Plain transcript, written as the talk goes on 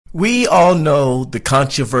We all know the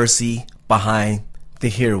controversy behind the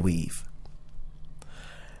hair weave.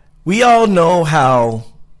 We all know how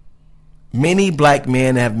many black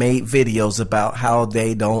men have made videos about how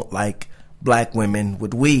they don't like black women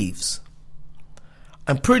with weaves.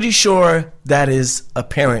 I'm pretty sure that is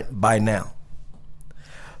apparent by now.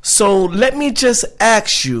 So let me just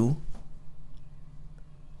ask you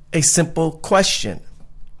a simple question.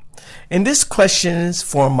 And this question is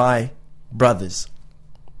for my brothers.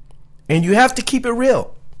 And you have to keep it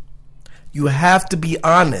real. You have to be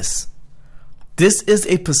honest. This is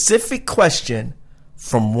a specific question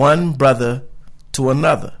from one brother to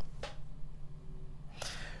another.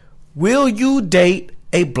 Will you date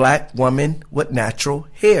a black woman with natural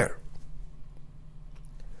hair?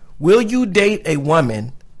 Will you date a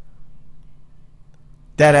woman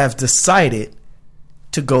that have decided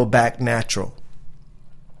to go back natural?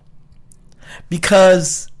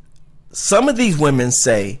 Because some of these women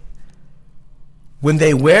say when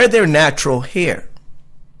they wear their natural hair,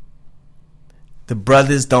 the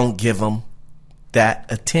brothers don't give them that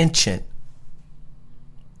attention.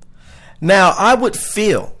 Now, I would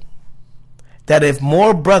feel that if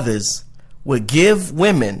more brothers would give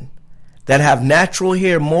women that have natural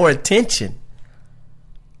hair more attention,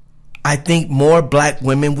 I think more black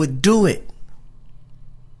women would do it.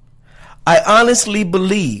 I honestly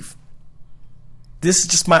believe, this is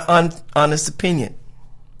just my honest opinion,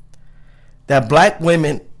 that black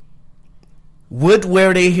women would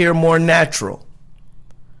wear their hair more natural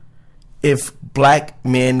if black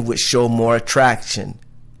men would show more attraction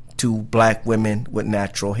to black women with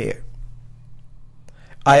natural hair.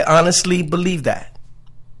 I honestly believe that.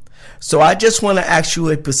 So I just want to ask you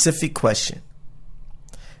a specific question.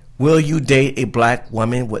 Will you date a black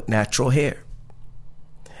woman with natural hair?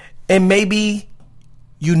 And maybe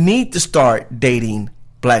you need to start dating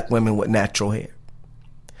black women with natural hair.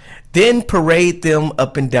 Then parade them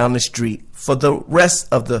up and down the street for the rest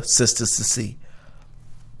of the sisters to see.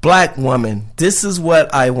 Black woman, this is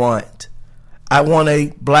what I want. I want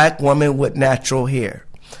a black woman with natural hair.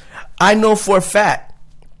 I know for a fact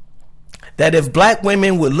that if black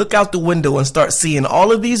women would look out the window and start seeing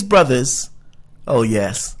all of these brothers, oh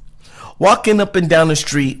yes, walking up and down the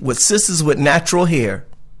street with sisters with natural hair,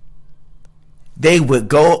 they would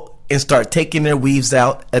go and start taking their weaves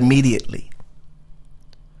out immediately.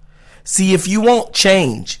 See, if you want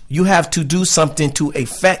change, you have to do something to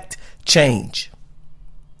effect change.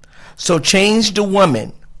 So change the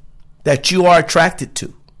woman that you are attracted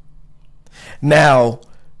to. Now,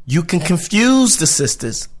 you can confuse the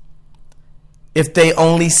sisters if they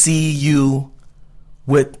only see you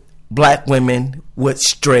with black women with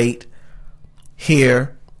straight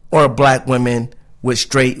hair or black women with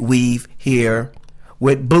straight weave hair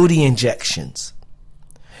with booty injections.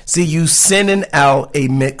 See, you sending out a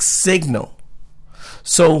mixed signal.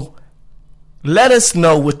 So let us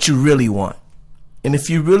know what you really want. And if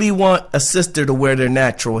you really want a sister to wear their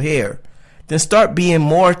natural hair, then start being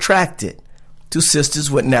more attracted to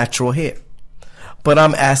sisters with natural hair. But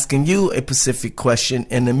I'm asking you a specific question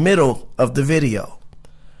in the middle of the video.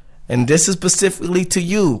 And this is specifically to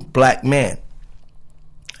you, black man.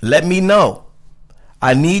 Let me know.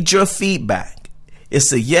 I need your feedback.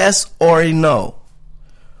 It's a yes or a no.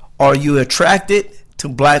 Are you attracted to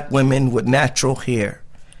black women with natural hair?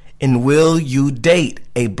 And will you date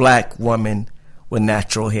a black woman with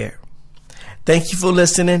natural hair? Thank you for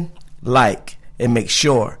listening. Like and make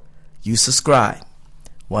sure you subscribe.